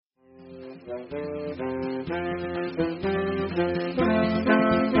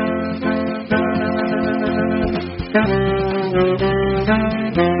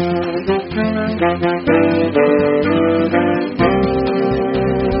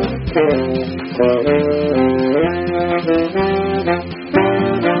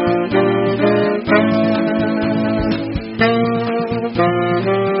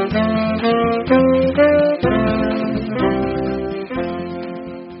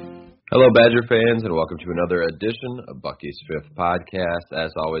Hello, Badger fans, and welcome to another edition of Bucky's Fifth Podcast.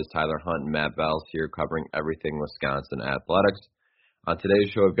 As always, Tyler Hunt and Matt Bells here covering everything Wisconsin athletics. On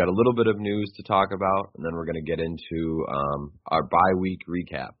today's show, we've got a little bit of news to talk about, and then we're going to get into our bye-week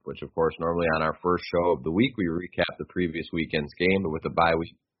recap, which, of course, normally on our first show of the week, we recap the previous weekend's game, but with the bye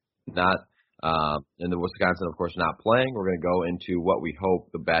week not and the Wisconsin, of course, not playing, we're going to go into what we hope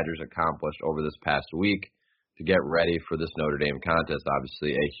the Badgers accomplished over this past week to get ready for this Notre Dame contest.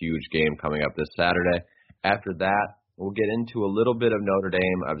 Obviously, a huge game coming up this Saturday. After that, we'll get into a little bit of Notre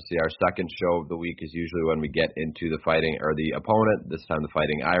Dame. Obviously, our second show of the week is usually when we get into the fighting or the opponent, this time the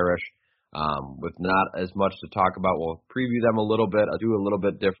Fighting Irish. With not as much to talk about, we'll preview them a little bit. I'll do a little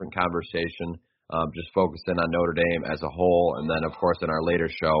bit different conversation, just focusing on Notre Dame as a whole. And then, of course, in our later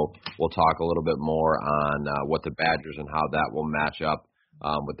show, we'll talk a little bit more on what the Badgers and how that will match up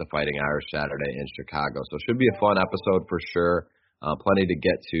with the Fighting Irish Saturday in Chicago. So it should be a fun episode for sure. Plenty to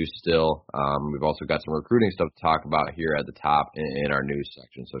get to still. We've also got some recruiting stuff to talk about here at the top in our news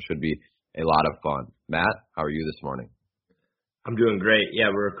section. So it should be a lot of fun. Matt, how are you this morning? I'm doing great. Yeah,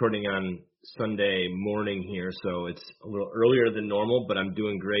 we're recording on Sunday morning here, so it's a little earlier than normal, but I'm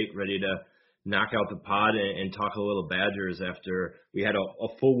doing great, ready to knock out the pod and talk a little Badgers after we had a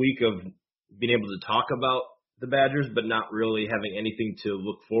full week of being able to talk about the Badgers, but not really having anything to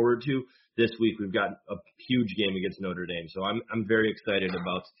look forward to. This week we've got a huge game against Notre Dame, so I'm very excited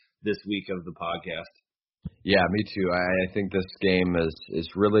about this week of the podcast. Yeah, me too. I think this game is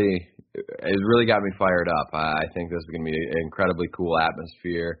really got me fired up. I think this is going to be an incredibly cool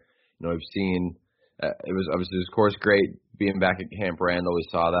atmosphere. You know, we've seen it was of course great being back at Camp Randall. We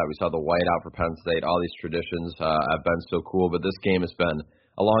saw that. We saw the whiteout for Penn State. All these traditions have been so cool, but this game has been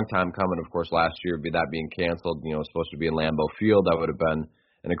a long time coming. Of course, last year, that being canceled, you know, it was supposed to be in Lambeau Field. That would have been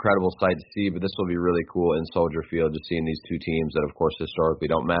an incredible sight to see, but this will be really cool in Soldier Field, just seeing these two teams that, of course, historically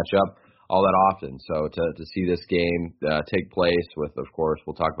don't match up all that often. So to see this game take place with, of course,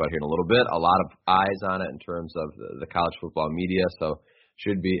 we'll talk about here in a little bit, a lot of eyes on it in terms of the college football media, so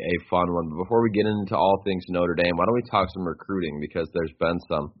should be a fun one. But before we get into all things Notre Dame, why don't we talk some recruiting, because there's been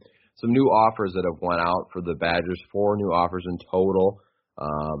some new offers that have went out for the Badgers, 4 new offers in total.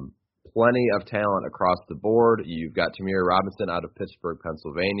 Plenty of talent across the board. You've got Tamir Robinson out of Pittsburgh,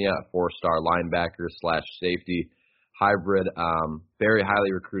 Pennsylvania, a 4-star linebacker / safety hybrid, very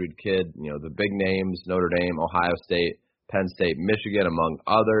highly recruited kid. You know, the big names, Notre Dame, Ohio State, Penn State, Michigan, among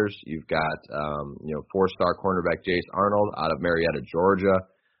others. You've got, 4-star cornerback Jace Arnold out of Marietta, Georgia.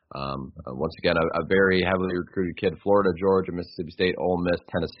 Once again, a very heavily recruited kid, Florida, Georgia, Mississippi State, Ole Miss,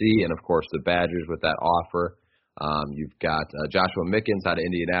 Tennessee, and, of course, the Badgers with that offer. You've got Joshua Mickens out of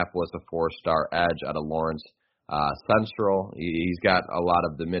Indianapolis, a 4-star edge out of Lawrence Central. He's got a lot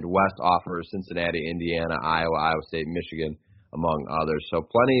of the Midwest offers, Cincinnati, Indiana, Iowa, Iowa State, Michigan, among others. So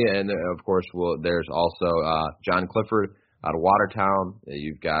plenty, and of course, there's also John Clifford out of Watertown.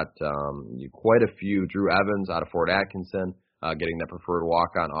 You've got quite a few. Drew Evans out of Fort Atkinson getting that preferred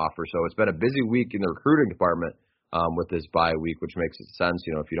walk-on offer. So it's been a busy week in the recruiting department with this bye week, which makes it sense.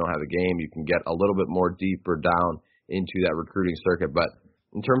 You know, if you don't have a game, you can get a little bit more deeper down into that recruiting circuit. But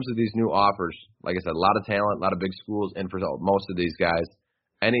in terms of these new offers, like I said, a lot of talent, a lot of big schools, and for most of these guys,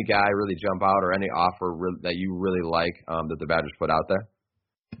 any guy really jump out or any offer that you really like that the Badgers put out there?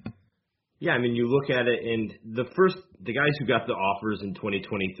 Yeah, I mean, you look at it, and the guys who got the offers in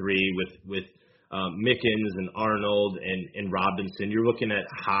 2023 with Mickens and Arnold and Robinson, you're looking at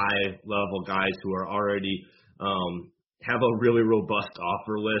high-level guys who are already have a really robust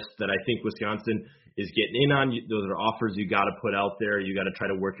offer list that I think Wisconsin is getting in on. Those are offers you got to put out there. You got to try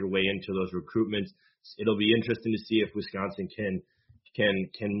to work your way into those recruitments. It'll be interesting to see if Wisconsin can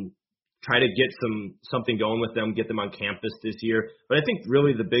try to get something going with them, get them on campus this year. But I think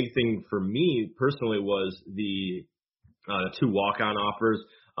really the big thing for me personally was the 2 walk-on offers.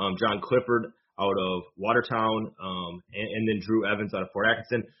 John Clifford out of Watertown, and then Drew Evans out of Fort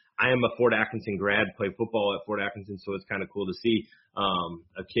Atkinson. I am a Fort Atkinson grad, played football at Fort Atkinson, so it's kind of cool to see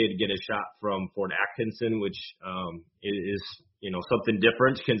a kid get a shot from Fort Atkinson, which is something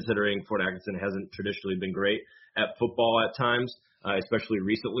different considering Fort Atkinson hasn't traditionally been great at football at times, especially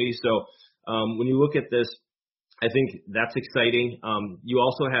recently. So when you look at this, I think that's exciting. You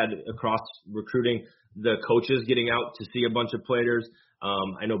also had across recruiting the coaches getting out to see a bunch of players.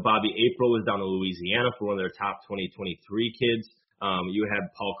 I know Bobby April was down in Louisiana for one of their top 2023 kids. You had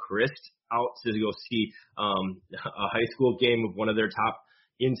Paul Christ out to go see a high school game of one of their top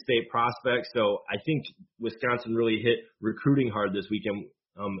in-state prospects. So I think Wisconsin really hit recruiting hard this weekend,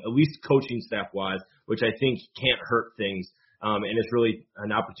 at least coaching staff-wise, which I think can't hurt things. And it's really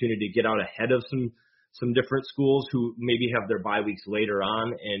an opportunity to get out ahead of some different schools who maybe have their bye weeks later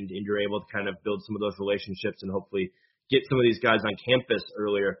on, and you're able to kind of build some of those relationships and hopefully get some of these guys on campus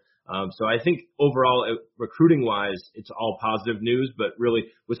earlier. So I think overall, recruiting-wise, it's all positive news. But really,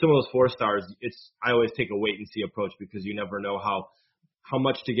 with some of those 4 stars, I always take a wait-and-see approach because you never know how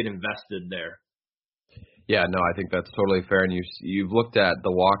much to get invested there. Yeah, no, I think that's totally fair. And you've looked at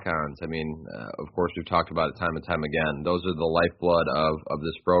the walk-ons. I mean, of course, we've talked about it time and time again. Those are the lifeblood of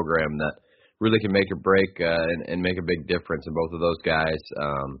this program that really can make or break and make a big difference in both of those guys.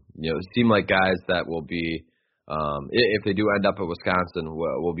 Seem like guys that will be, if they do end up at Wisconsin,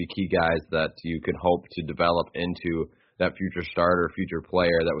 will be key guys that you can hope to develop into that future starter, future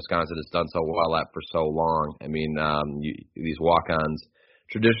player that Wisconsin has done so well at for so long. I mean, these walk-ons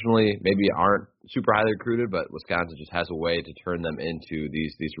traditionally maybe aren't super highly recruited, but Wisconsin just has a way to turn them into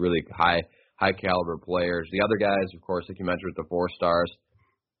these really high caliber players. The other guys, of course, like you mentioned with the 4 stars,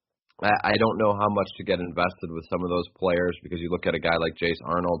 I don't know how much to get invested with some of those players because you look at a guy like Jace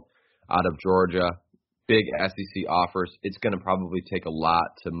Arnold out of Georgia, big SEC offers. It's going to probably take a lot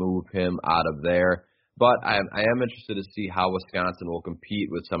to move him out of there. But I am interested to see how Wisconsin will compete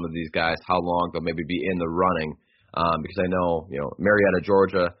with some of these guys, how long they'll maybe be in the running. Because I know, Marietta,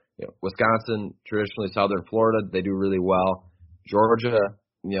 Georgia, Wisconsin, traditionally Southern Florida, they do really well. Georgia,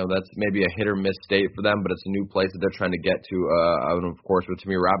 that's maybe a hit or miss state for them, but it's a new place that they're trying to get to. And of course, with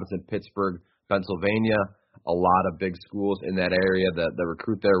Tamir Robinson, Pittsburgh, Pennsylvania, a lot of big schools in that area that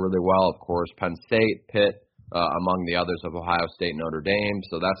recruit there really well. Of course, Penn State, Pitt, among the others of Ohio State, Notre Dame.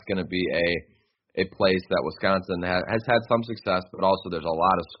 So that's going to be a place that Wisconsin has had some success, but also there's a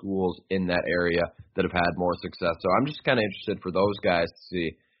lot of schools in that area that have had more success. So I'm just kind of interested for those guys to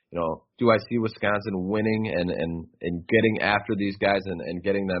see, do I see Wisconsin winning and getting after these guys and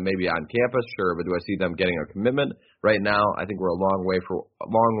getting them maybe on campus? Sure, but do I see them getting a commitment? Right now, I think we're a long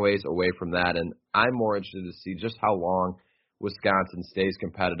ways away from that, and I'm more interested to see just how long Wisconsin stays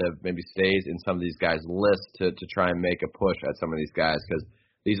competitive, maybe stays in some of these guys' lists to try and make a push at some of these guys, because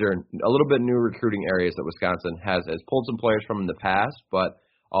these are a little bit new recruiting areas that Wisconsin has pulled some players from in the past, but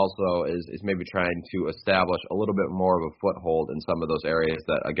also is maybe trying to establish a little bit more of a foothold in some of those areas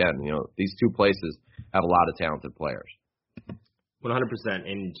that, again, these 2 places have a lot of talented players. 100%,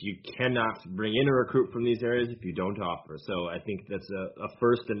 and you cannot bring in a recruit from these areas if you don't offer. So I think that's a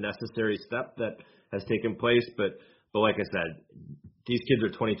first and necessary step that has taken place. But like I said, these kids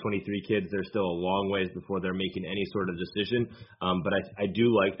are 2023 kids. They're still a long ways before they're making any sort of decision. But I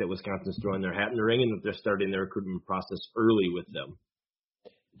do like that Wisconsin's throwing their hat in the ring and that they're starting their recruitment process early with them.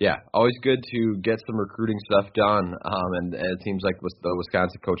 Yeah, always good to get some recruiting stuff done. And it seems like the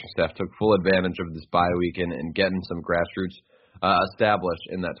Wisconsin coaching staff took full advantage of this bye week and getting some grassroots established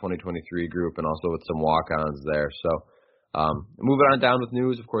in that 2023 group, and also with some walk-ons there. So moving on down with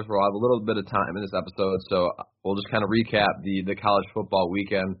news, of course, we'll have a little bit of time in this episode, so we'll just kind of recap the college football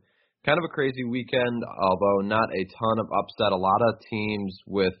weekend. Kind of a crazy weekend, although not a ton of upset. A lot of teams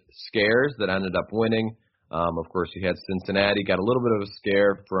with scares that ended up winning. Of course, you had Cincinnati, got a little bit of a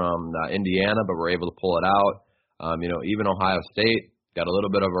scare from Indiana, but were able to pull it out. Even Ohio State got a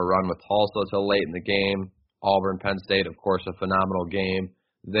little bit of a run with Tulsa till late in the game. Auburn, Penn State, of course, a phenomenal game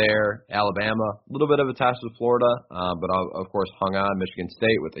there. Alabama, a little bit of a test with Florida, but of course hung on. Michigan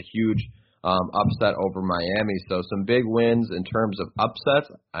State with a huge upset over Miami. So some big wins in terms of upsets.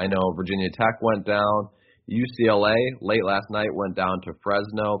 I know Virginia Tech went down. UCLA late last night went down to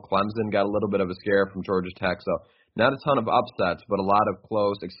Fresno. Clemson got a little bit of a scare from Georgia Tech. So not a ton of upsets, but a lot of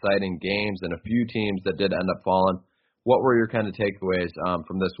close, exciting games and a few teams that did end up falling. What were your kind of takeaways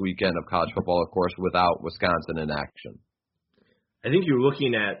from this weekend of college football, of course, without Wisconsin in action? I think you're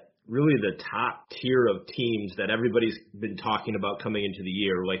looking at really the top tier of teams that everybody's been talking about coming into the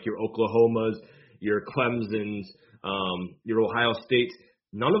year, like your Oklahomas, your Clemsons, your Ohio States.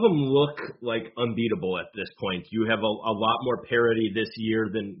 None of them look like unbeatable at this point. You have a lot more parity this year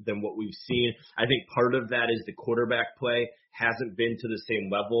than what we've seen. I think part of that is the quarterback play hasn't been to the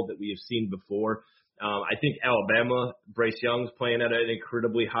same level that we have seen before. I think Alabama, Bryce Young's playing at an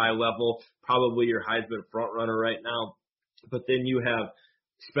incredibly high level, probably your Heisman frontrunner right now. But then you have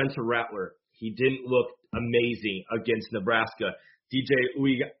Spencer Rattler. He didn't look amazing against Nebraska. DJ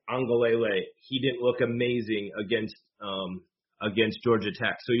Uiagalelei, he didn't look amazing against Georgia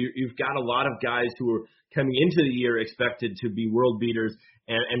Tech. So you've got a lot of guys who are coming into the year expected to be world beaters,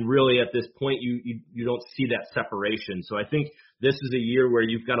 and really at this point you don't see that separation. So I think this is a year where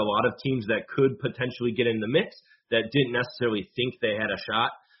you've got a lot of teams that could potentially get in the mix that didn't necessarily think they had a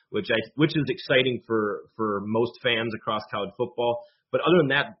shot, which is exciting for most fans across college football. But other than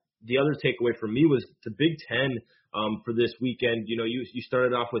that, the other takeaway for me was the Big Ten for this weekend. You know, you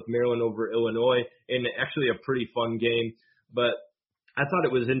started off with Maryland over Illinois, and actually a pretty fun game. But I thought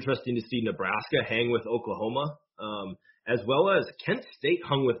it was interesting to see Nebraska hang with Oklahoma, as well as Kent State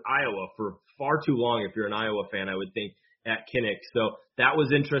hung with Iowa for far too long. If you're an Iowa fan, I would think, at Kinnick. So that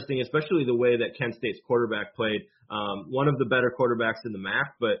was interesting, especially the way that Kent State's quarterback played. One of the better quarterbacks in the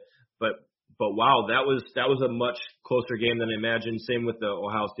MAC, but wow, that was a much closer game than I imagined. Same with the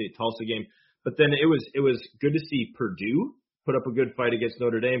Ohio State Tulsa game. But then it was good to see Purdue put up a good fight against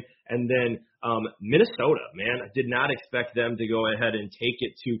Notre Dame, and then Minnesota, man, I did not expect them to go ahead and take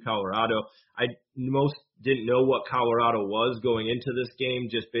it to Colorado. I most didn't know what Colorado was going into this game,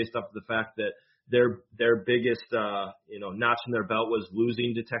 just based off of the fact that their biggest notch in their belt was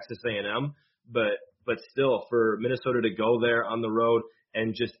losing to Texas A&M, but still, for Minnesota to go there on the road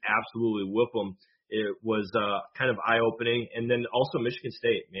and just absolutely whoop them, it was kind of eye-opening. And then also Michigan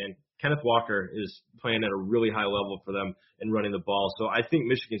State, man. Kenneth Walker is playing at a really high level for them and running the ball. So I think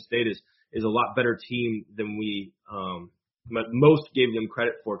Michigan State is a lot better team than we most gave them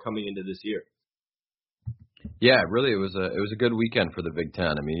credit for coming into this year. Yeah, really, it was a good weekend for the Big Ten.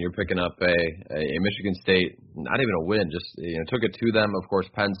 I mean, you're picking up a Michigan State, not even a win, just took it to them. Of course,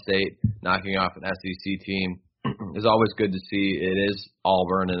 Penn State knocking off an SEC team is always good to see. It is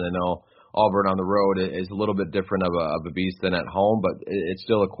Auburn, and I know Auburn on the road is a little bit different of a beast than at home, but it's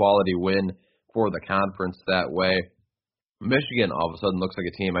still a quality win for the conference that way. Michigan all of a sudden looks like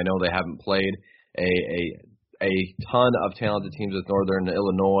a team. I know they haven't played a ton of talented teams with Northern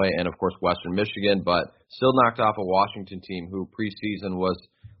Illinois and, of course, Western Michigan, but still knocked off a Washington team who preseason was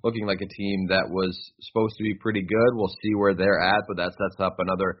looking like a team that was supposed to be pretty good. We'll see where they're at, but that sets up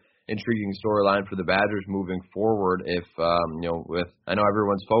another intriguing storyline for the Badgers moving forward. If I know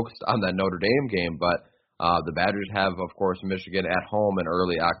everyone's focused on that Notre Dame game, but the Badgers have, of course, Michigan at home in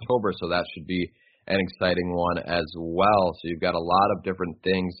early October, so that should be an exciting one as well. So you've got a lot of different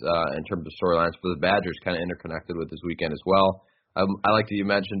things in terms of storylines for the Badgers kind of interconnected with this weekend as well. I like that you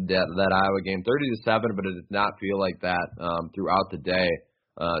mentioned that Iowa game, 30-7, but it did not feel like that throughout the day.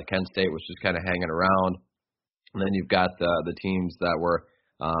 Kent State was just kind of hanging around. And then you've got the teams that were,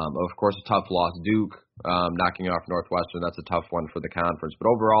 of course, a tough loss. Duke knocking off Northwestern. That's a tough one for the conference. But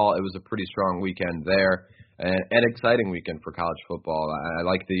overall, it was a pretty strong weekend there and an exciting weekend for college football. I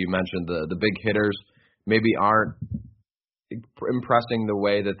like that you mentioned the big hitters maybe aren't impressing the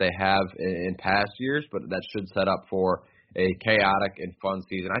way that they have in past years, but that should set up for a chaotic and fun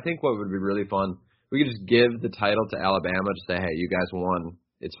season. I think what would be really fun, we could just give the title to Alabama, just say, hey, you guys won,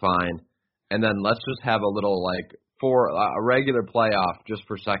 it's fine. And then let's just have a little, for a regular playoff just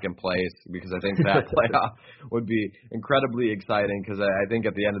for second place, because I think that playoff would be incredibly exciting, because I think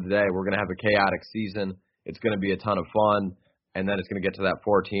at the end of the day, we're going to have a chaotic season. It's going to be a ton of fun, and then it's going to get to that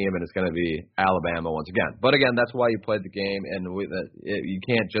 4 team, and it's going to be Alabama once again. But again, that's why you played the game, and you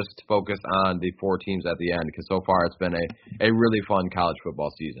can't just focus on the 4 teams at the end, because so far it's been a really fun college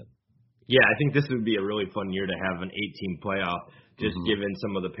football season. Yeah, I think this would be a really fun year to have an 8-team playoff, just given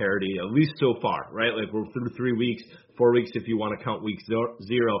some of the parity, at least so far, right? Like, we're through 3 weeks, 4 weeks if you want to count week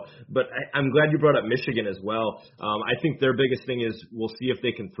 0. But I'm glad you brought up Michigan as well. I think their biggest thing is we'll see if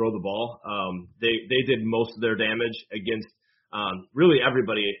they can throw the ball. They did most of their damage against really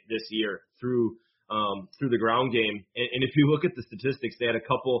everybody this year through the ground game. And if you look at the statistics, they had a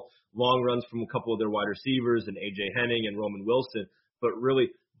couple long runs from a couple of their wide receivers, and A.J. Henning and Roman Wilson. But really,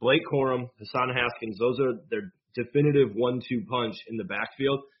 Blake Corum, Hassan Haskins, those are their definitive 1-2 punch in the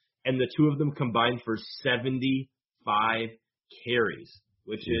backfield, and the two of them combined for 75 carries,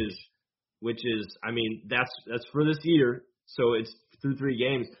 which is, I mean, that's for this year, so it's through 3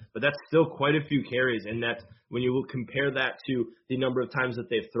 games, but that's still quite a few carries, and that's when you compare that to the number of times that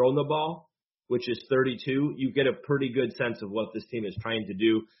they've thrown the ball, which is 32, you get a pretty good sense of what this team is trying to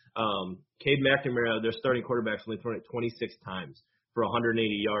do. Cade McNamara, their starting quarterback's only thrown it 26 times for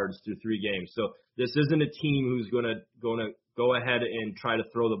 180 yards through 3 games. So this isn't a team who's going to go ahead and try to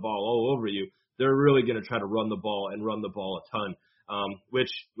throw the ball all over you. They're really going to try to run the ball and run the ball a ton,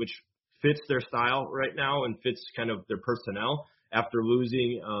 which fits their style right now and fits kind of their personnel after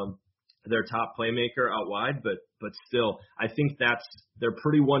losing their top playmaker out wide, but still, I think they're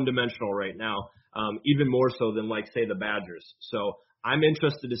pretty one-dimensional right now, even more so than, like, say, the Badgers. So I'm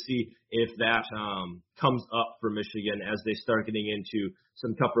interested to see if that comes up for Michigan as they start getting into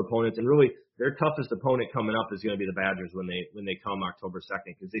some tougher opponents. And really, their toughest opponent coming up is going to be the Badgers when they come October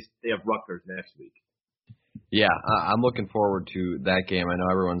 2nd, because they have Rutgers next week. Yeah, I'm looking forward to that game. I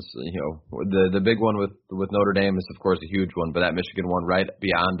know everyone's, the big one with Notre Dame is, of course, a huge one, but that Michigan one right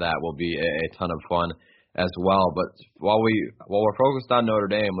beyond that will be a ton of fun as well. But while we're focused on Notre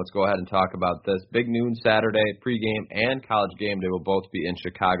Dame, let's go ahead and talk about this. Big noon Saturday, pregame and college game day will both be in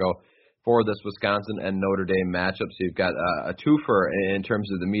Chicago for this Wisconsin and Notre Dame matchup. So you've got a twofer in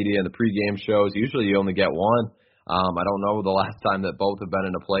terms of the media and the pregame shows. Usually you only get one. I don't know the last time that both have been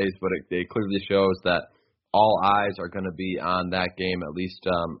in a place, but it clearly shows that all eyes are going to be on that game, at least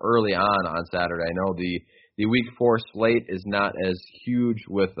early on Saturday. I know the Week 4 slate is not as huge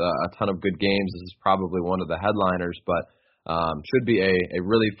with a ton of good games. This is probably one of the headliners, but should be a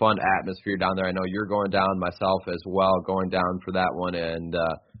really fun atmosphere down there. I know you're going down, myself as well, going down for that one, and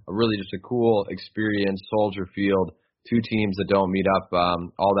really just a cool experience. Soldier Field, two teams that don't meet up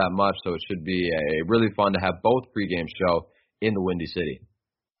all that much, so it should be really fun to have both pregame show in the Windy City.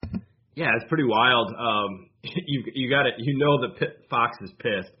 Yeah, it's pretty wild. You got it. That Fox is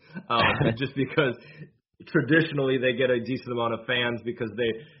pissed just because traditionally they get a decent amount of fans because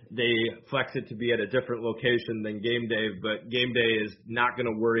they flex it to be at a different location than game day. But game day is not going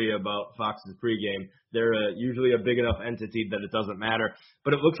to worry about Fox's pregame. They're usually a big enough entity that it doesn't matter.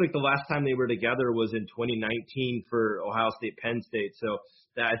 But it looks like the last time they were together was in 2019 for Ohio State Penn State. So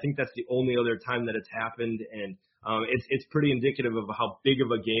I think that's the only other time that it's happened, and it's pretty indicative of how big of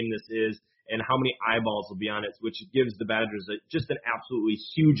a game this is and how many eyeballs will be on it, which gives the Badgers just an absolutely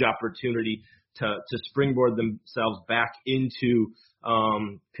huge opportunity to springboard themselves back into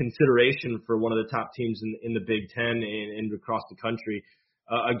consideration for one of the top teams in the Big Ten and across the country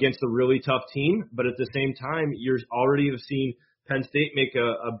against a really tough team. But at the same time, you're already have seen Penn State make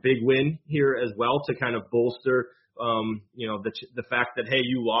a big win here as well to kind of bolster the fact that, hey,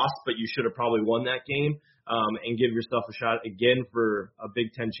 you lost, but you should have probably won that game. And give yourself a shot again for a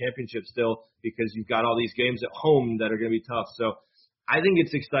Big Ten championship still, because you've got all these games at home that are going to be tough. So I think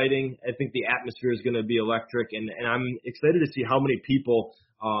it's exciting. I think the atmosphere is going to be electric, and I'm excited to see how many people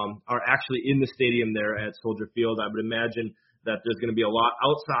are actually in the stadium there at Soldier Field. I would imagine that there's going to be a lot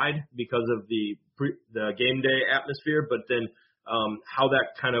outside because of the game day atmosphere, but then how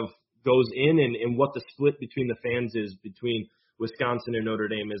that kind of goes in and what the split between the fans is between Wisconsin and Notre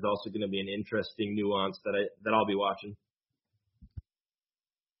Dame is also going to be an interesting nuance that I'll be watching.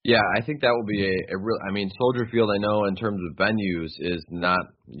 Yeah, I think that will be a real. I mean, Soldier Field, I know in terms of venues is not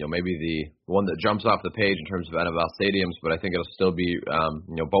maybe the one that jumps off the page in terms of NFL stadiums, but I think it'll still be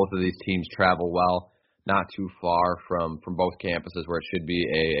both of these teams travel well, not too far from both campuses, where it should be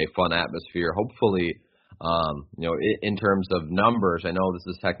a fun atmosphere. Hopefully, in terms of numbers, I know this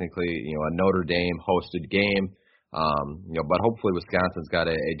is technically a Notre Dame hosted game. But hopefully Wisconsin's got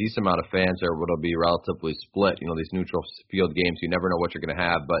a decent amount of fans there, but it'll be relatively split. These neutral field games, you never know what you're going to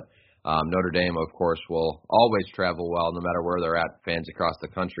have. But Notre Dame, of course, will always travel well, no matter where they're at, fans across the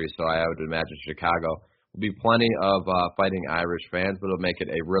country. So I would imagine Chicago will be plenty of Fighting Irish fans, but it'll make it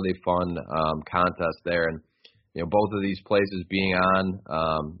a really fun contest there. And both of these places being on,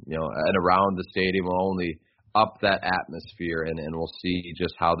 and around the stadium will only up that atmosphere, and we'll see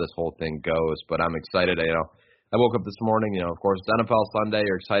just how this whole thing goes. But I'm excited. I woke up this morning, of course, it's NFL Sunday.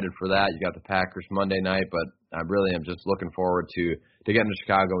 You're excited for that. You got the Packers Monday night, but I really am just looking forward to getting to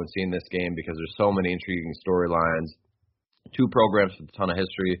Chicago and seeing this game because there's so many intriguing storylines. Two programs with a ton of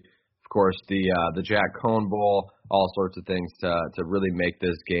history. Of course, the Jack Cohn Bowl, all sorts of things to really make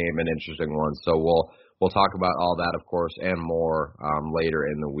this game an interesting one. So we'll talk about all that, of course, and more later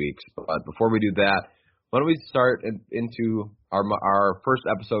in the weeks. But before we do that, why don't we start into our first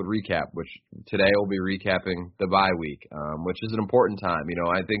episode recap, which today we'll be recapping the bye week, which is an important time.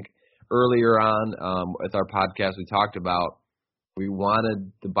 I think earlier on with our podcast, we talked about we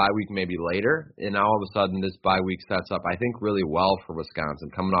wanted the bye week maybe later, and now all of a sudden this bye week sets up, I think, really well for Wisconsin.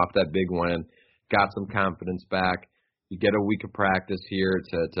 Coming off that big win, got some confidence back. You get a week of practice here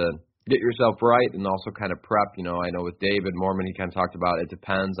to get yourself right and also kind of prep. I know with David Mormon, he kind of talked about it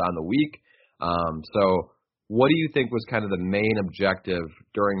depends on the week. So what do you think was kind of the main objective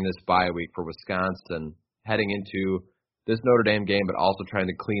during this bye week for Wisconsin heading into this Notre Dame game, but also trying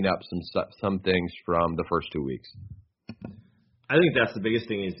to clean up some things from the first 2 weeks? I think that's the biggest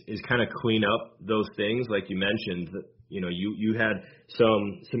thing is kind of clean up those things, like you mentioned. You had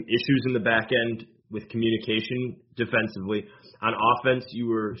some issues in the back end with communication defensively. On offense, you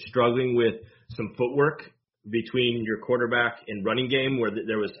were struggling with some footwork between your quarterback and running game where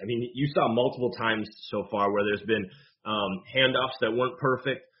there was, I mean, you saw multiple times so far where there's been handoffs that weren't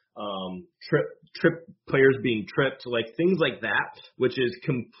perfect, trip players being tripped, like things like that, which is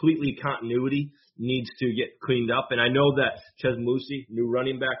completely continuity, needs to get cleaned up. And I know that Chez Mellusi, new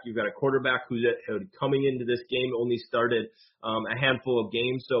running back, you've got a quarterback who's coming into this game only started a handful of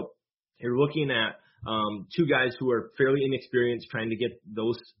games. So you're looking at two guys who are fairly inexperienced trying to get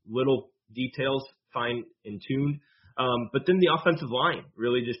those little details fine and tuned. But then the offensive line,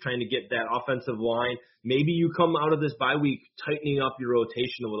 really just trying to get that offensive line. Maybe you come out of this bye week tightening up your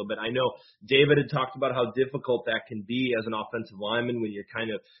rotation a little bit. I know David had talked about how difficult that can be as an offensive lineman when you're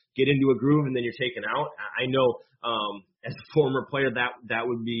kind of get into a groove and then you're taken out. I know as a former player that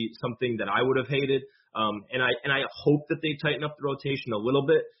would be something that I would have hated. And I hope that they tighten up the rotation a little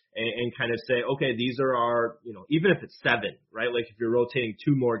bit and kind of say, okay, these are our, even if it's 7, right? Like if you're rotating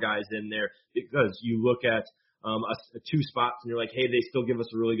 2 more guys in there because you look at 2 spots and you're like, hey, they still give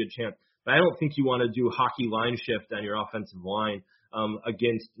us a really good chance. But I don't think you want to do hockey line shift on your offensive line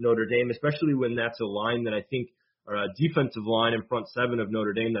against Notre Dame, especially when that's a line that I think, or a defensive line in front 7 of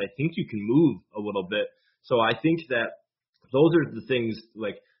Notre Dame that I think you can move a little bit. So I think that those are the things,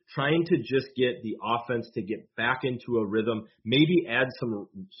 like trying to just get the offense to get back into a rhythm, maybe add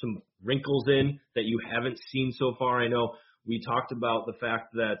some wrinkles in that you haven't seen so far. I know we talked about the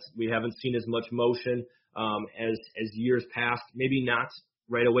fact that we haven't seen as much motion as years past, maybe not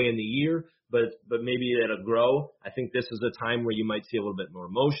right away in the year, but maybe it'll grow. I think this is a time where you might see a little bit more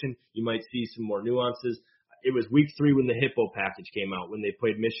motion. You might see some more nuances. It was week 3 when the Hippo package came out, when they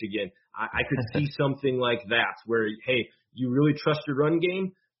played Michigan. I could see something like that where, hey, you really trust your run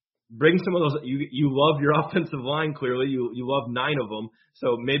game? Bring some of those. You love your offensive line, clearly. You love 9 of them.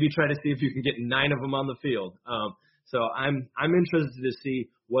 So maybe try to see if you can get 9 of them on the field. So I'm interested to see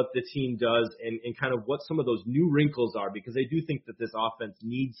what the team does and kind of what some of those new wrinkles are, because I do think that this offense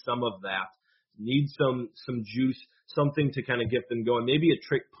needs some of that, needs some juice, something to kind of get them going. Maybe a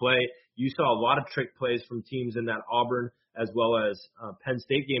trick play. You saw a lot of trick plays from teams in that Auburn as well as Penn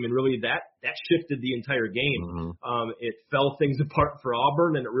State game, and really that shifted the entire game. Mm-hmm. It fell things apart for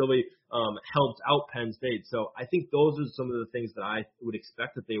Auburn, and it really helped out Penn State. So I think those are some of the things that I would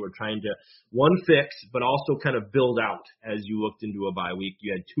expect that they were trying to, one, fix, but also kind of build out as you looked into a bye week.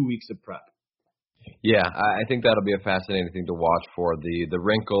 You had 2 weeks of prep. Yeah, I think that'll be a fascinating thing to watch for, the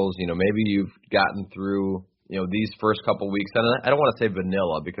wrinkles. Maybe you've gotten through these first couple weeks, and I don't want to say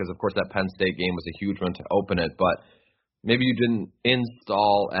vanilla because, of course, that Penn State game was a huge one to open it, but maybe you didn't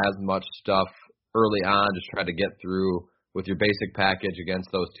install as much stuff early on, just try to get through with your basic package against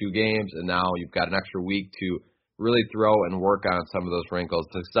those 2 games, and now you've got an extra week to really throw and work on some of those wrinkles.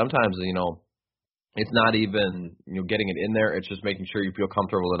 So sometimes, it's not even getting it in there, it's just making sure you feel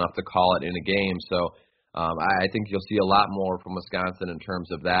comfortable enough to call it in a game. So I think you'll see a lot more from Wisconsin in terms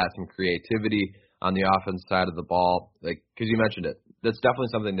of that, some creativity on the offense side of the ball, because you mentioned it. That's definitely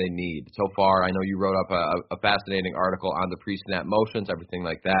something they need. So far, I know you wrote up a fascinating article on the pre-snap motions, everything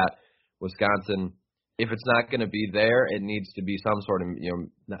like that. Wisconsin, if it's not going to be there, it needs to be some sort of,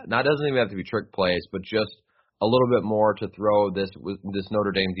 not doesn't even have to be trick plays, but just a little bit more to throw this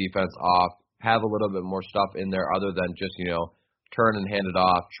Notre Dame defense off, have a little bit more stuff in there other than just, turn and hand it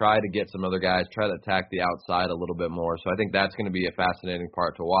off, try to get some other guys, try to attack the outside a little bit more. So I think that's going to be a fascinating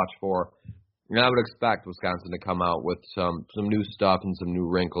part to watch for. And I would expect Wisconsin to come out with some new stuff and some new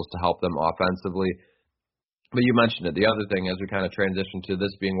wrinkles to help them offensively. But you mentioned it. The other thing, as we kind of transition to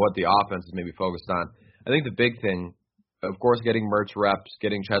this being what the offense is maybe focused on, I think the big thing, of course, getting Mertz reps,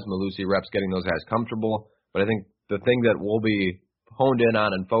 getting Chez Mellusi reps, getting those guys comfortable. But I think the thing that we'll be honed in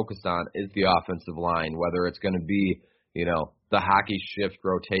on and focused on is the offensive line, whether it's going to be, the hockey shift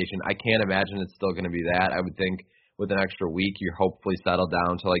rotation. I can't imagine it's still going to be that. I would think with an extra week, you're hopefully settled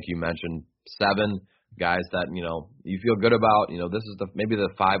down to, like you mentioned, 7 guys that, you feel good about. This is maybe the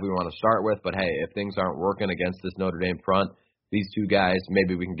 5 we want to start with, but hey, if things aren't working against this Notre Dame front, these 2 guys,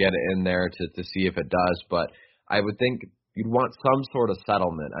 maybe we can get it in there to see if it does. But I would think you'd want some sort of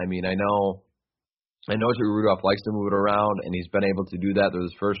settlement. I mean, I know Joey Rudolph likes to move it around, and he's been able to do that through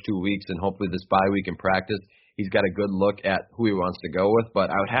his first 2 weeks, and hopefully this bye week in practice, he's got a good look at who he wants to go with.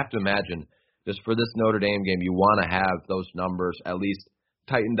 But I would have to imagine just for this Notre Dame game, you want to have those numbers at least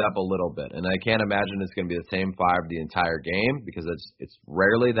tightened up a little bit. And I can't imagine it's going to be the same 5 the entire game because it's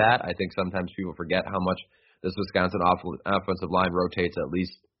rarely that. I think sometimes people forget how much this Wisconsin offensive line rotates at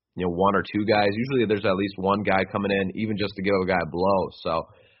least 1 or 2 guys. Usually there's at least 1 guy coming in, even just to give a guy a blow. So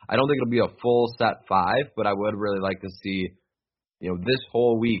I don't think it'll be a full set 5, but I would really like to see this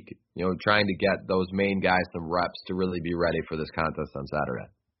whole week, trying to get those main guys some reps to really be ready for this contest on Saturday.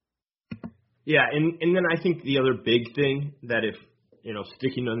 Yeah, and then I think the other big thing that if,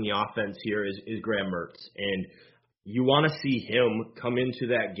 sticking on the offense here is Graham Mertz. And you want to see him come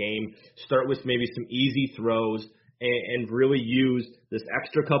into that game, start with maybe some easy throws, and really use this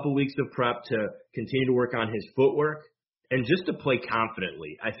extra couple weeks of prep to continue to work on his footwork and just to play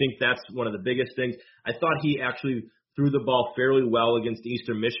confidently. I think that's one of the biggest things. I thought he actually threw the ball fairly well against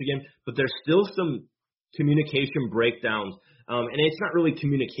Eastern Michigan, but there's still some communication breakdowns. And it's not really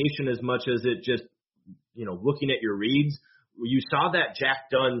communication as much as it just, looking at your reads. You saw that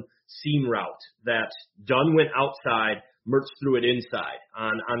Jack Dunn seam route that Dunn went outside, Mertz threw it inside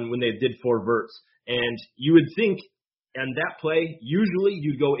on when they did 4 verts. And you would think on that play, usually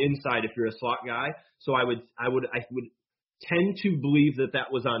you'd go inside if you're a slot guy. So I would tend to believe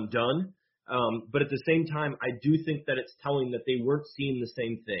that was on Dunn. But at the same time, I do think that it's telling that they weren't seeing the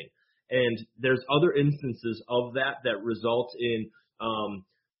same thing. And there's other instances of that result in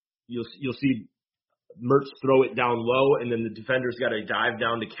you'll see Mertz throw it down low, and then the defender's got to dive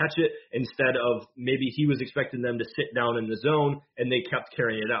down to catch it instead of maybe he was expecting them to sit down in the zone, and they kept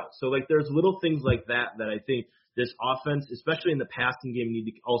carrying it out. So, there's little things like that I think this offense, especially in the passing game, need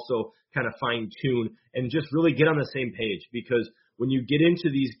to also kind of fine-tune and just really get on the same page, because when you get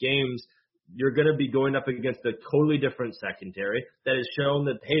into these games, you're going to be going up against a totally different secondary that has shown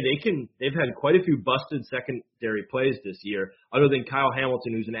that, hey, they've had quite a few busted secondary plays this year, other than Kyle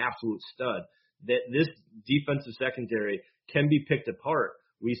Hamilton, who's an absolute stud. That this defensive secondary can be picked apart.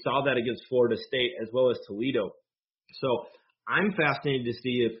 We saw that against Florida State as well as Toledo. So I'm fascinated to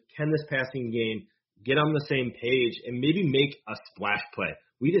see if can this passing game get on the same page and maybe make a splash play.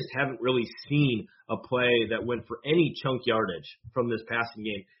 We just haven't really seen a play that went for any chunk yardage from this passing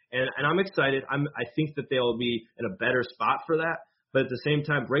game. And I'm excited. I think that they'll be in a better spot for that. But at the same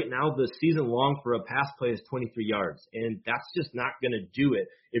time, right now, the season long for a pass play is 23 yards. And that's just not going to do it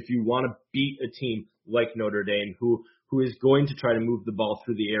if you want to beat a team like Notre Dame who is going to try to move the ball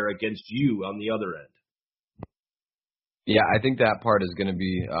through the air against you on the other end. Yeah, I think that part is going to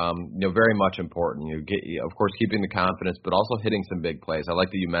be very much important. Of course, keeping the confidence, but also hitting some big plays. I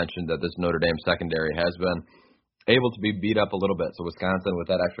like that you mentioned that this Notre Dame secondary has been able to be beat up a little bit. So Wisconsin, with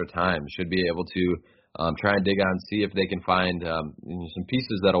that extra time, should be able to try and dig on, see if they can find some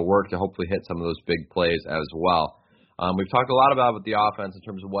pieces that'll work to hopefully hit some of those big plays as well. We've talked a lot about with the offense in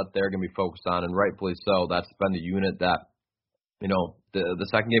terms of what they're going to be focused on, and rightfully so. That's been the unit that, the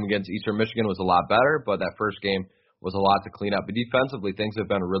second game against Eastern Michigan was a lot better, but that first game was a lot to clean up. But defensively, things have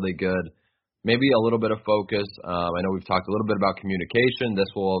been really good. Maybe a little bit of focus. I know we've talked a little bit about communication. This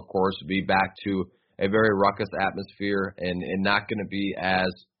will, of course, be back to a very ruckus atmosphere and not going to be as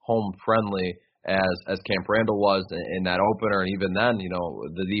home-friendly as Camp Randall was in that opener. And even then,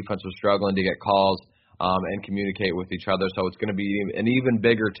 the defense was struggling to get calls and communicate with each other. So it's going to be an even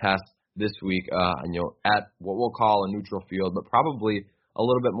bigger test this week, at what we'll call a neutral field, but probably a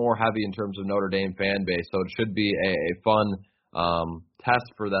little bit more heavy in terms of Notre Dame fan base. So it should be a fun test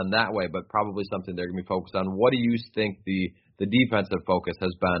for them that way, but probably something they're going to be focused on. What do you think the defensive focus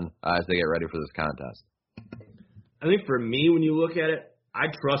has been as they get ready for this contest? I think for me, when you look at it, I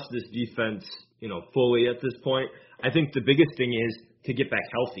trust this defense, fully at this point. I think the biggest thing is to get back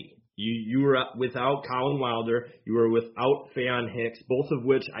healthy. You were without Colin Wilder. You were without Faion Hicks, both of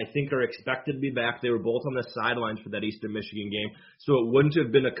which I think are expected to be back. They were both on the sidelines for that Eastern Michigan game, so it wouldn't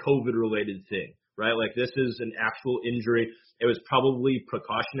have been a COVID-related thing, right? Like, this is an actual injury. It was probably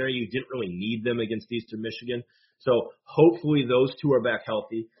precautionary. You didn't really need them against Eastern Michigan. So hopefully those two are back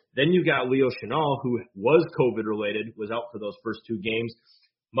healthy. Then you got Leo Chenal, who was COVID-related, was out for those first 2 games.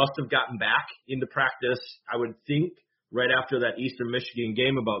 Must have gotten back into practice, I would think, right after that Eastern Michigan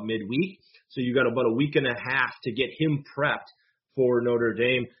game about midweek. So you got about a week and a half to get him prepped for Notre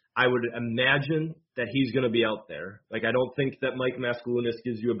Dame. I would imagine that he's going to be out there. Like, I don't think that Mike Mascalunas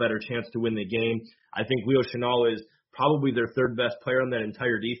gives you a better chance to win the game. I think Leo Chenal is probably their 3rd best player on that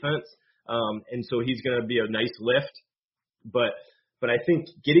entire defense. And so he's going to be a nice lift. But I think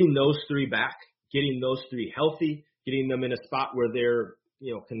getting those 3 back, getting those 3 healthy, getting them in a spot where they're,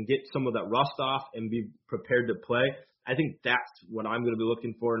 can get some of that rust off and be prepared to play, I think that's what I'm going to be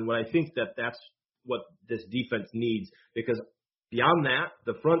looking for, and what I think that's what this defense needs, because beyond that,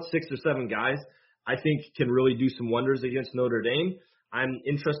 the front 6 or 7 guys, I think, can really do some wonders against Notre Dame. I'm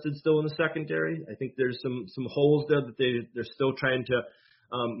interested still in the secondary. I think there's some holes there that they're still trying to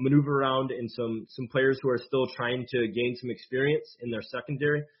maneuver around, and some players who are still trying to gain some experience in their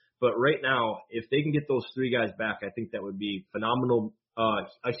secondary. But right now, if they can get those 3 guys back, I think that would be phenomenal,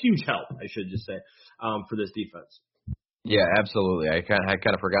 a huge help, I should just say, for this defense. Yeah, absolutely. I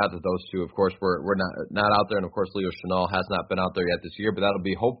kind of forgot that those two, of course, were not out there, and of course, Leo Chenal has not been out there yet this year. But that'll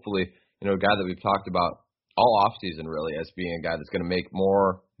be hopefully, a guy that we've talked about all offseason really as being a guy that's going to make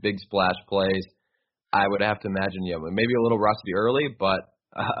more big splash plays. I would have to imagine, maybe a little rusty early, but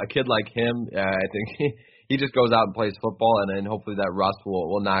a kid like him, I think he just goes out and plays football, and then hopefully that rust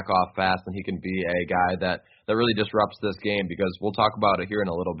will knock off fast, and he can be a guy that really disrupts this game, because we'll talk about it here in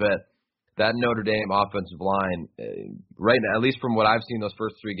a little bit. That Notre Dame offensive line, right now, at least from what I've seen those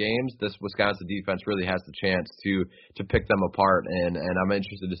first three games, this Wisconsin defense really has the chance to pick them apart, and I'm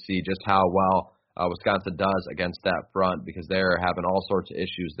interested to see just how well Wisconsin does against that front, because they're having all sorts of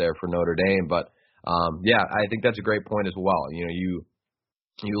issues there for Notre Dame. But yeah, I think that's a great point as well. You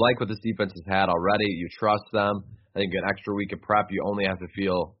like what this defense has had already. You trust them. I think an extra week of prep, you only have to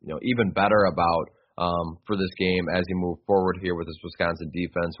feel even better about for this game as you move forward here with this Wisconsin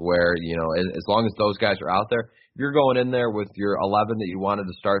defense, where as long as those guys are out there, if you're going in there with your 11 that you wanted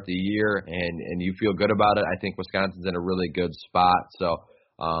to start the year and you feel good about it, I think Wisconsin's in a really good spot. So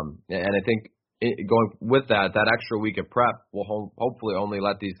and I think going with that extra week of prep will hopefully only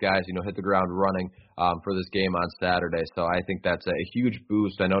let these guys, hit the ground running for this game on Saturday. So I think that's a huge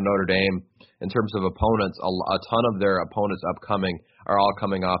boost. I know Notre Dame, in terms of opponents, a ton of their opponents upcoming are all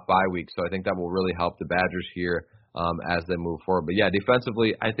coming off bye week. So I think that will really help the Badgers here as they move forward. But yeah,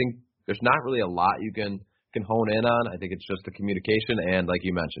 defensively, I think there's not really a lot you can hone in on. I think it's just the communication and, like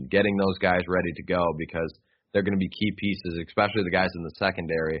you mentioned, getting those guys ready to go, because they're going to be key pieces, especially the guys in the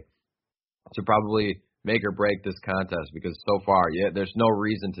secondary, to probably make or break this contest, because so far, there's no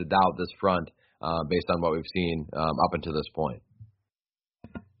reason to doubt this front based on what we've seen up until this point.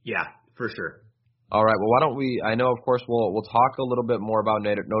 Yeah, for sure. All right. Well, why don't we? I know, of course, we'll talk a little bit more about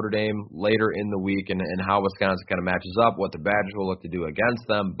Notre Dame later in the week and how Wisconsin kind of matches up, what the Badgers will look to do against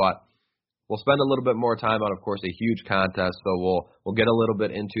them. But we'll spend a little bit more time on, of course, a huge contest. So we'll get a little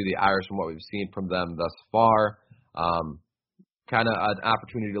bit into the Irish and what we've seen from them thus far. Kind of an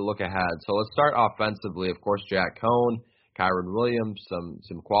opportunity to look ahead. So let's start offensively. Of course, Jack Coan, Kyren Williams,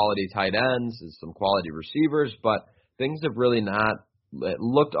 some quality tight ends, and some quality receivers, but things have really not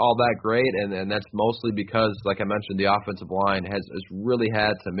looked all that great, and that's mostly because, like I mentioned, the offensive line has really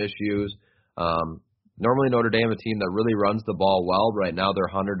had some issues. Normally Notre Dame, a team that really runs the ball well. Right now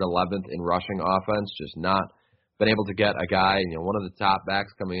they're 111th in rushing offense, just not been able to get a guy, one of the top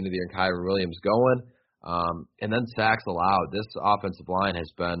backs coming into the year, Kyren Williams, going. And then sacks allowed. This offensive line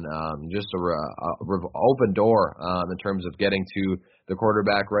has been just a open door in terms of getting to the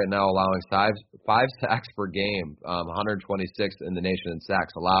quarterback right now, allowing five sacks per game, 126th in the nation in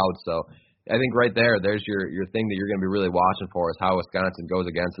sacks allowed. So I think right there's your thing that you're going to be really watching for, is how Wisconsin goes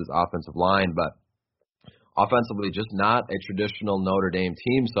against this offensive line. But offensively, just not a traditional Notre Dame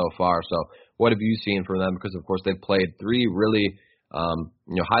team so far. So what have you seen from them? Because, of course, they've played three really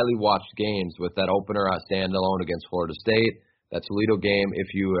highly watched games, with that opener standalone against Florida State. That Toledo game,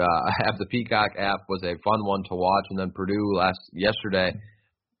 if you have the Peacock app, was a fun one to watch. And then Purdue yesterday,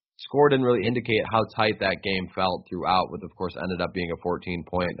 score didn't really indicate how tight that game felt throughout, with, of course, ended up being a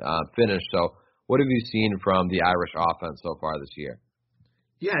 14-point finish. So what have you seen from the Irish offense so far this year?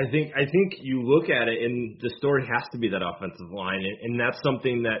 Yeah, I think you look at it, and the story has to be that offensive line, and that's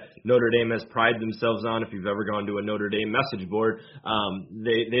something that Notre Dame has prided themselves on. If you've ever gone to a Notre Dame message board,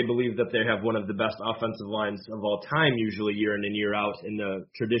 they believe that they have one of the best offensive lines of all time, usually year in and year out in the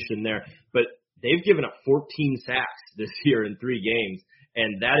tradition there. But they've given up 14 sacks this year in 3 games,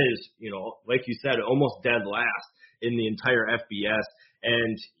 and that is, like you said, almost dead last in the entire FBS.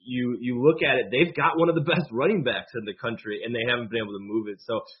 And you look at it, they've got one of the best running backs in the country, and they haven't been able to move it.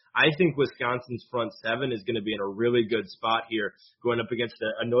 So I think Wisconsin's front seven is going to be in a really good spot here, going up against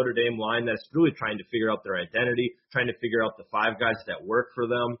a Notre Dame line that's really trying to figure out their identity, trying to figure out the 5 guys that work for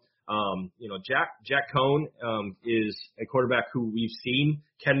them. Jack Coan is a quarterback who we've seen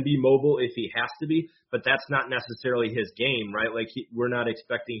can be mobile if he has to be, but that's not necessarily his game, right? Like we're not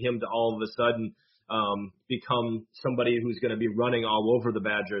expecting him to all of a sudden become somebody who's going to be running all over the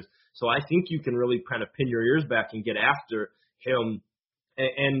Badgers. So I think you can really kind of pin your ears back and get after him.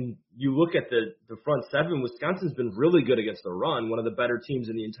 And you look at the front seven, Wisconsin's been really good against the run, one of the better teams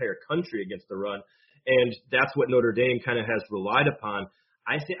in the entire country against the run. And that's what Notre Dame kind of has relied upon.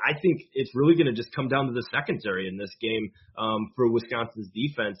 I think it's really going to just come down to the secondary in this game for Wisconsin's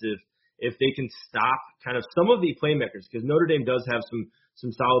defense. If they can stop kind of some of the playmakers, because Notre Dame does have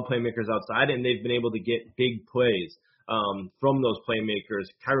some solid playmakers outside, and they've been able to get big plays from those playmakers.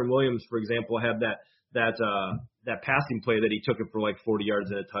 Kyren Williams, for example, had that passing play that he took it for like 40 yards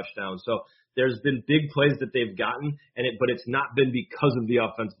and a touchdown. So there's been big plays that they've gotten, but it's not been because of the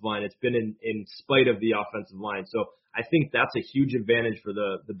offensive line. It's been in spite of the offensive line. So I think that's a huge advantage for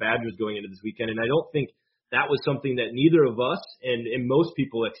the Badgers going into this weekend. And I don't think that was something that neither of us and most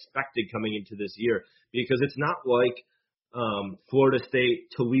people expected coming into this year, because it's not like Florida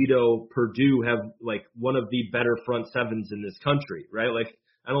State, Toledo, Purdue have like one of the better front sevens in this country, right? Like,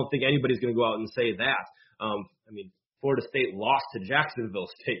 I don't think anybody's going to go out and say that. I mean, Florida State lost to Jacksonville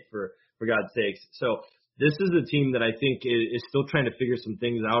State for God's sakes. So this is a team that I think is still trying to figure some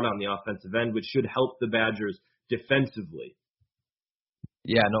things out on the offensive end, which should help the Badgers defensively.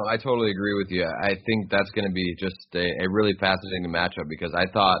 Yeah, no, I totally agree with you. I think that's going to be just a really fascinating matchup, because I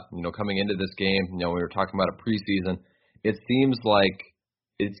thought, coming into this game, we were talking about a preseason. It seems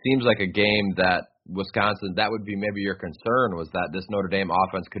like a game that Wisconsin, that would be maybe your concern, was that this Notre Dame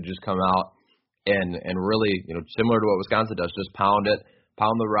offense could just come out and really, similar to what Wisconsin does, just pound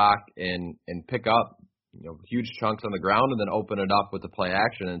the rock and pick up, huge chunks on the ground and then open it up with the play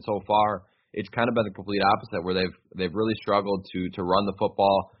action. And so far, it's kind of been the complete opposite, where they've really struggled to run the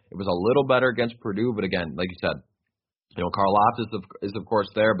football. It was a little better against Purdue, but again, like you said, Carl Loftus is of course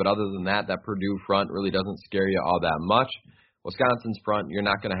there, but other than that Purdue front really doesn't scare you all that much. Wisconsin's front, you're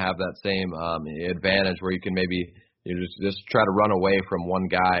not going to have that same advantage where you can maybe just try to run away from one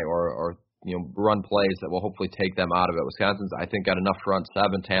guy or run plays that will hopefully take them out of it. Wisconsin's, I think, got enough front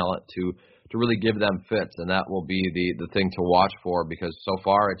seven talent to really give them fits, and that will be the thing to watch for, because so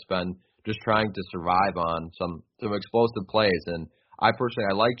far it's been just trying to survive on some explosive plays. And I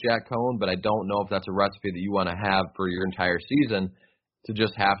like Jack Cohn, but I don't know if that's a recipe that you want to have for your entire season, to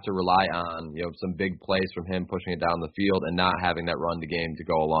just have to rely on some big plays from him pushing it down the field and not having that run to game to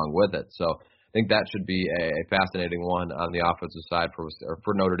go along with it. So I think that should be a fascinating one on the offensive side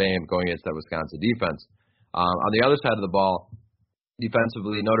for Notre Dame going against that Wisconsin defense. On the other side of the ball,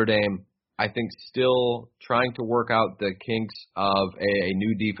 defensively, Notre Dame, I think, still trying to work out the kinks of a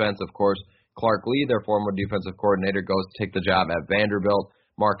new defense. Of course, Clark Lee, their former defensive coordinator, goes to take the job at Vanderbilt.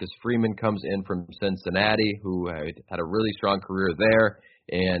 Marcus Freeman comes in from Cincinnati, who had a really strong career there,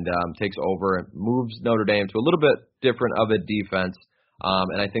 and takes over and moves Notre Dame to a little bit different of a defense.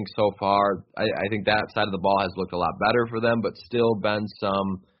 And I think so far, I think that side of the ball has looked a lot better for them, but still been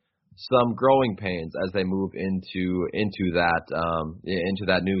some growing pains as they move into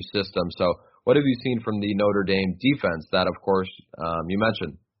that new system. So what have you seen from the Notre Dame defense that, of course, you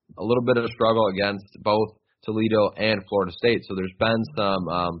mentioned a little bit of a struggle against both Toledo and Florida State. So there's been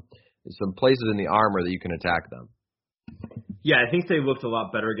some places in the armor that you can attack them. Yeah, I think they looked a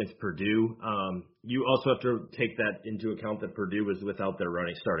lot better against Purdue. You also have to take that into account that Purdue was without their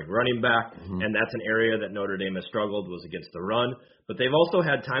starting running back, and that's an area that Notre Dame has struggled, was against the run. But they've also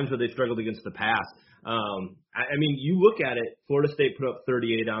had times where they struggled against the pass. I mean, you look at it, Florida State put up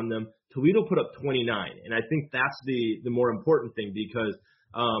 38 on them. Toledo put up 29, and I think that's the more important thing, because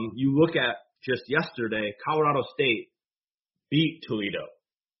you look at just yesterday, Colorado State beat Toledo.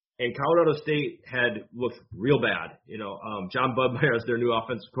 And Colorado State had looked real bad. John Budmeyer is their new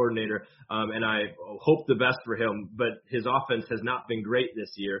offensive coordinator, and I hope the best for him. But his offense has not been great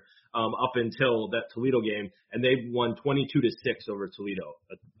this year up until that Toledo game, and they've won 22-6 over Toledo,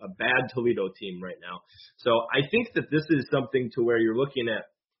 a bad Toledo team right now. So I think that this is something to where you're looking at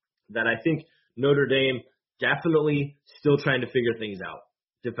that I think Notre Dame definitely still trying to figure things out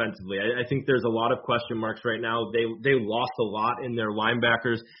defensively. I think there's a lot of question marks right now. They lost a lot in their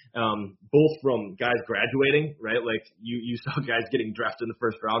linebackers, both from guys graduating, right? Like you saw guys getting drafted in the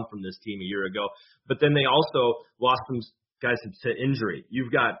first round from this team a year ago, but then they also lost some guys to injury.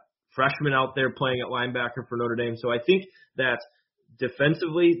 You've got freshmen out there playing at linebacker for Notre Dame. So I think that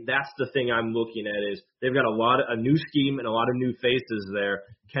defensively, that's the thing I'm looking at, is they've got a new scheme and a lot of new faces there.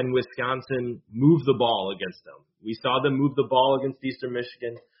 Can Wisconsin move the ball against them? We saw them move the ball against Eastern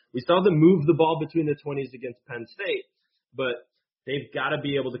Michigan. We saw them move the ball between the 20s against Penn State. But they've got to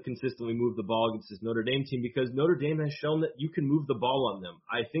be able to consistently move the ball against this Notre Dame team, because Notre Dame has shown that you can move the ball on them.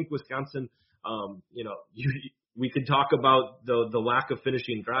 I think Wisconsin, we could talk about the lack of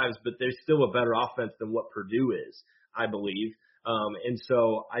finishing drives, but there's still a better offense than what Purdue is, I believe. And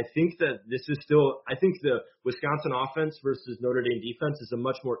so I think that I think the Wisconsin offense versus Notre Dame defense is a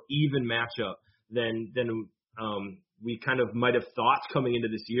much more even matchup than we kind of might have thought coming into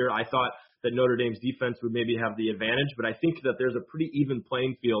this year. I thought that Notre Dame's defense would maybe have the advantage, but I think that there's a pretty even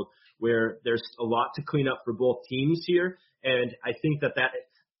playing field where there's a lot to clean up for both teams here. And I think that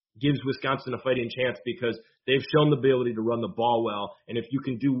gives Wisconsin a fighting chance, because they've shown the ability to run the ball well. And if you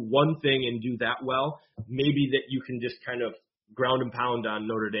can do one thing and do that well, maybe that you can just kind of ground and pound on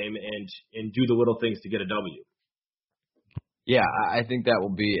Notre Dame and do the little things to get a W. Yeah, I think that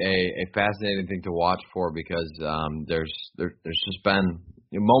will be a fascinating thing to watch for, because there's just been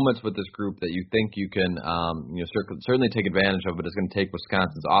moments with this group that you think you can certainly take advantage of, but it's going to take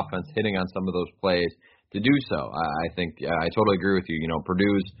Wisconsin's offense hitting on some of those plays to do so. I think I totally agree with you.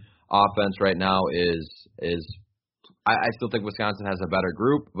 Purdue's offense right now is I still think Wisconsin has a better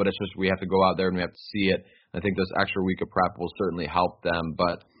group, but it's just we have to go out there and we have to see it. I think this extra week of prep will certainly help them.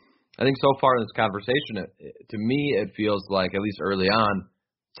 But I think so far in this conversation, to me, it feels like, at least early on,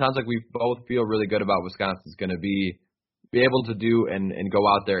 it sounds like we both feel really good about Wisconsin's going to be able to do and go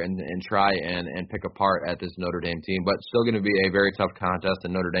out there and try and pick apart at this Notre Dame team, but still going to be a very tough contest.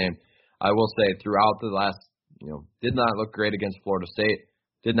 And Notre Dame, I will say, throughout the last, did not look great against Florida State.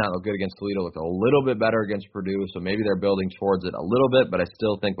 Did not look good against Toledo. Looked a little bit better against Purdue, so maybe they're building towards it a little bit. But I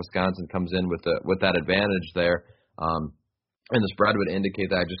still think Wisconsin comes in with that advantage there. And the spread would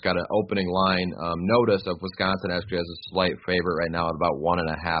indicate that. I just got an opening line notice of Wisconsin actually has a slight favorite right now at about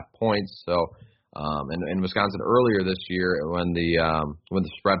 1.5 points. So, and Wisconsin earlier this year when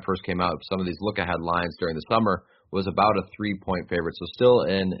the spread first came out, some of these look-ahead lines during the summer was about a 3-point favorite. So still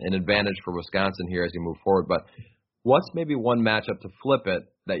an advantage for Wisconsin here as you move forward. But what's maybe one matchup to flip it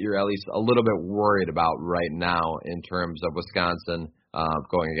that you're at least a little bit worried about right now in terms of Wisconsin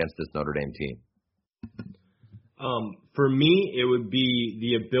going against this Notre Dame team? For me, it would be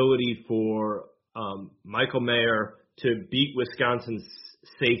the ability for Michael Mayer to beat Wisconsin's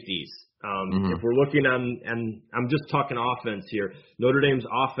safeties. If we're looking and I'm just talking offense here, Notre Dame's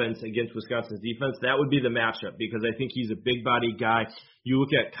offense against Wisconsin's defense, that would be the matchup because I think he's a big-bodied guy. You look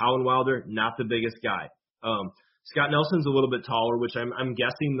at Colin Wilder, not the biggest guy. Scott Nelson's a little bit taller, which I'm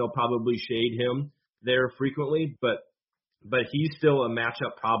guessing they'll probably shade him there frequently, but he's still a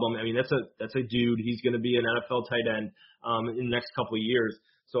matchup problem. I mean, that's a dude. He's going to be an NFL tight end in the next couple of years.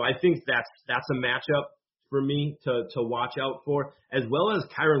 So I think that's a matchup for me to watch out for, as well as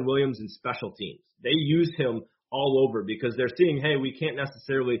Kyren Williams in special teams. They use him all over because they're seeing, hey, we can't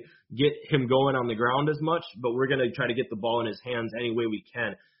necessarily get him going on the ground as much, but we're going to try to get the ball in his hands any way we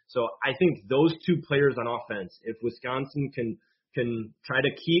can. So I think those two players on offense, if Wisconsin can try to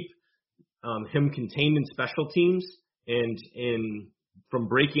keep him contained in special teams and from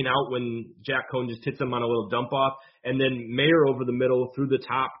breaking out when Jack Cohn just hits him on a little dump off, and then Mayer over the middle through the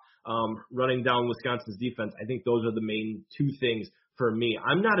top running down Wisconsin's defense, I think those are the main two things for me.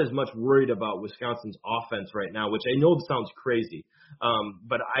 I'm not as much worried about Wisconsin's offense right now, which I know sounds crazy,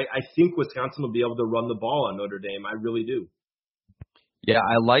 but I think Wisconsin will be able to run the ball on Notre Dame. I really do. Yeah,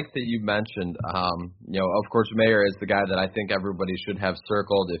 I like that you mentioned, of course, Mayer is the guy that I think everybody should have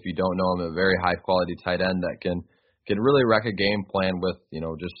circled. If you don't know him, a very high-quality tight end that can really wreck a game plan with,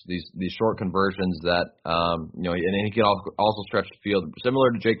 just these short conversions that, and he can also stretch the field,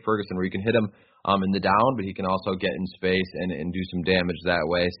 similar to Jake Ferguson, where you can hit him in the down, but he can also get in space and do some damage that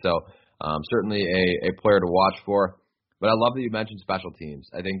way. So certainly a player to watch for. But I love that you mentioned special teams.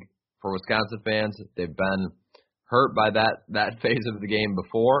 I think for Wisconsin fans, they've been hurt by that phase of the game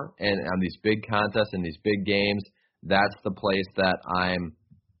before, and on these big contests and these big games, that's the place that I'm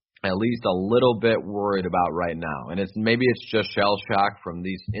at least a little bit worried about right now. And maybe it's just shell shock from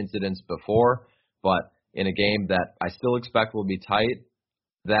these incidents before, but in a game that I still expect will be tight,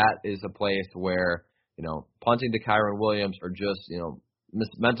 that is a place where, punting to Kyren Williams or just,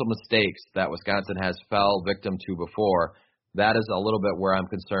 mental mistakes that Wisconsin has fell victim to before. That is a little bit where I'm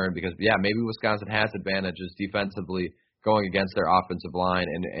concerned because, maybe Wisconsin has advantages defensively going against their offensive line.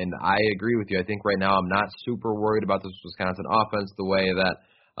 And I agree with you. I think right now I'm not super worried about this Wisconsin offense the way that,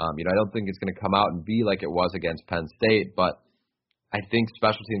 I don't think it's going to come out and be like it was against Penn State. But I think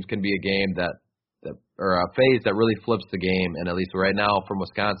special teams can be a game or a phase that really flips the game. And at least right now from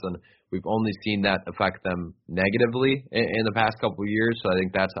Wisconsin, we've only seen that affect them negatively in the past couple of years. So I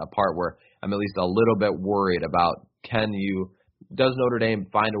think that's a part where I'm at least a little bit worried about does Notre Dame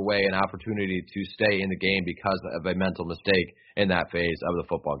find a way, an opportunity to stay in the game because of a mental mistake in that phase of the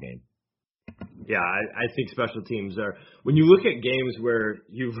football game? Yeah, I think special teams are, when you look at games where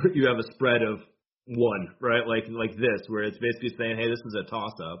you have a spread of one, right, like this, where it's basically saying, hey, this is a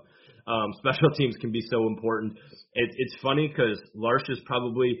toss-up. Special teams can be so important. It's funny because Larsh has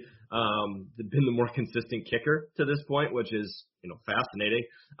probably been the more consistent kicker to this point, which is fascinating.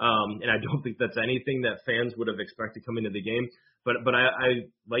 And I don't think that's anything that fans would have expected coming into the game. But I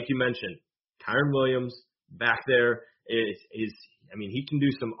like you mentioned, Kyren Williams back there is he can do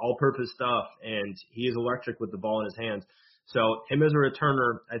some all-purpose stuff, and he is electric with the ball in his hands. So him as a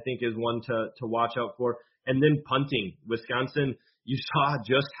returner, I think, is one to watch out for. And then punting. Wisconsin, you saw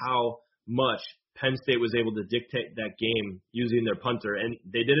just how much Penn State was able to dictate that game using their punter, and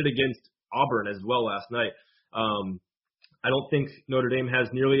they did it against Auburn as well last night. I don't think Notre Dame has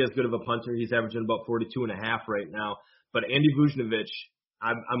nearly as good of a punter. He's averaging about 42.5 right now. But Andy Vujnovic,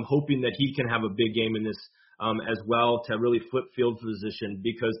 I'm hoping that he can have a big game in this as well to really flip field position,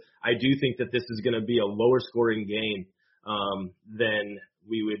 because I do think that this is going to be a lower scoring game than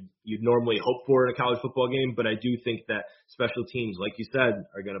you'd normally hope for in a college football game. But I do think that special teams, like you said,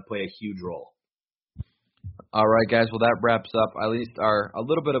 are going to play a huge role. All right, guys. Well, that wraps up at least a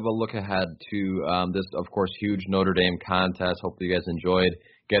little bit of a look ahead to this, of course, huge Notre Dame contest. Hopefully you guys enjoyed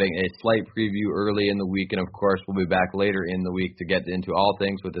getting a slight preview early in the week. And, of course, we'll be back later in the week to get into all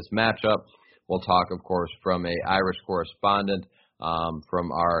things with this matchup. We'll talk, of course, from a Irish correspondent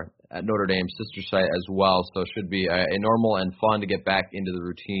from our Notre Dame sister site as well. So it should be a normal and fun to get back into the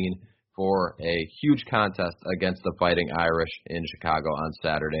routine for a huge contest against the Fighting Irish in Chicago on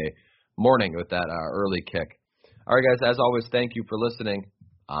Saturday morning with that early kick. All right, guys, as always, thank you for listening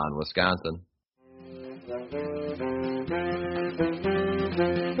on Wisconsin.